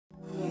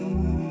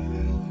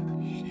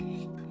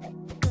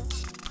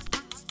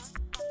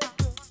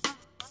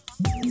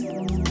The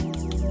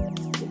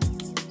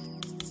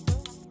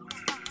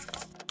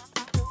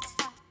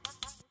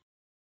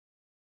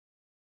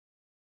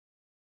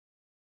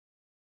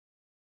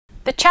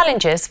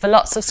challenges for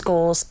lots of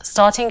schools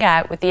starting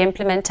out with the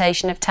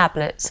implementation of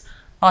tablets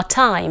are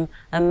time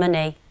and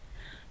money.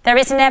 There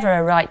is never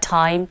a right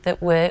time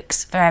that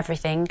works for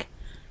everything.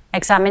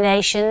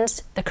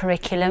 Examinations, the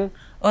curriculum,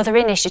 other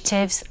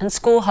initiatives and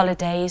school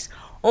holidays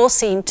all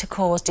seem to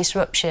cause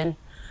disruption.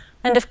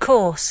 And of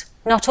course,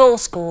 not all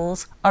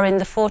schools are in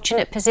the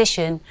fortunate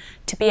position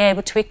to be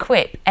able to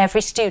equip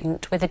every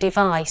student with a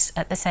device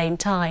at the same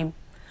time.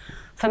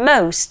 For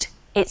most,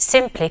 it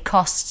simply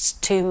costs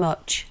too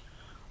much.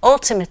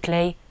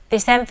 Ultimately,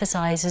 this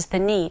emphasises the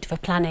need for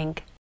planning.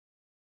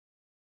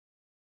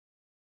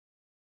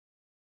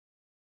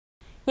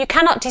 You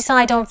cannot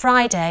decide on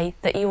Friday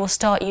that you will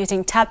start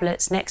using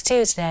tablets next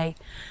Tuesday.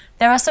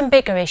 There are some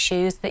bigger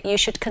issues that you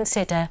should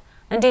consider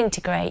and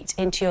integrate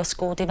into your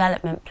school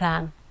development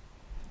plan.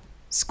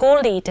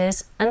 School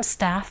leaders and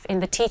staff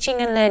in the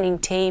teaching and learning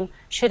team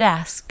should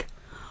ask,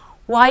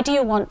 why do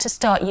you want to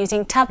start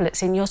using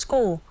tablets in your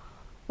school?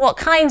 What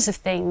kinds of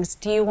things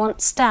do you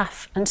want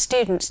staff and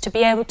students to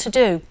be able to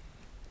do?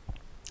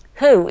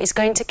 Who is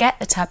going to get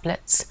the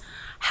tablets?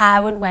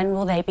 How and when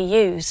will they be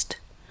used?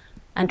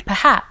 And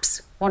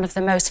perhaps one of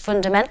the most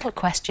fundamental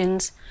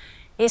questions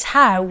is,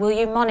 how will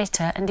you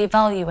monitor and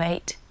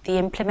evaluate the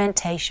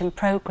implementation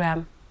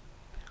programme?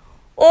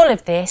 All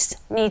of this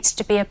needs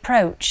to be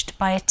approached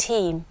by a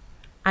team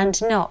and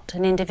not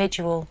an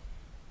individual.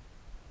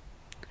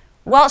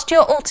 Whilst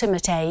your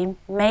ultimate aim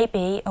may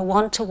be a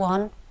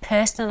one-to-one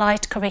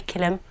personalised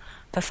curriculum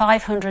for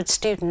 500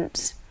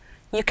 students,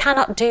 you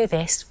cannot do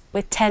this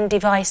with 10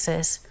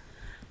 devices,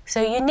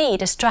 so you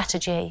need a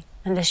strategy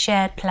and a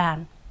shared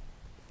plan.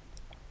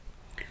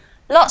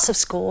 Lots of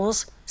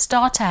schools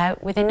start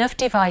out with enough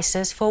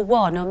devices for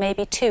 1 or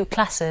maybe 2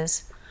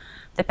 classes.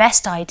 The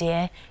best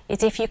idea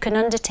is if you can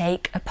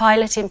undertake a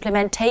pilot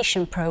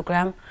implementation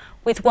programme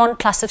with 1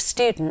 class of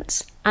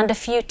students and a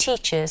few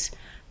teachers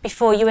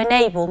before you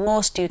enable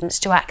more students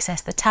to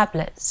access the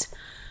tablets,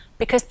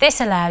 because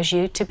this allows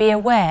you to be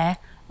aware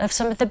of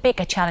some of the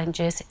bigger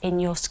challenges in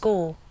your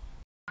school.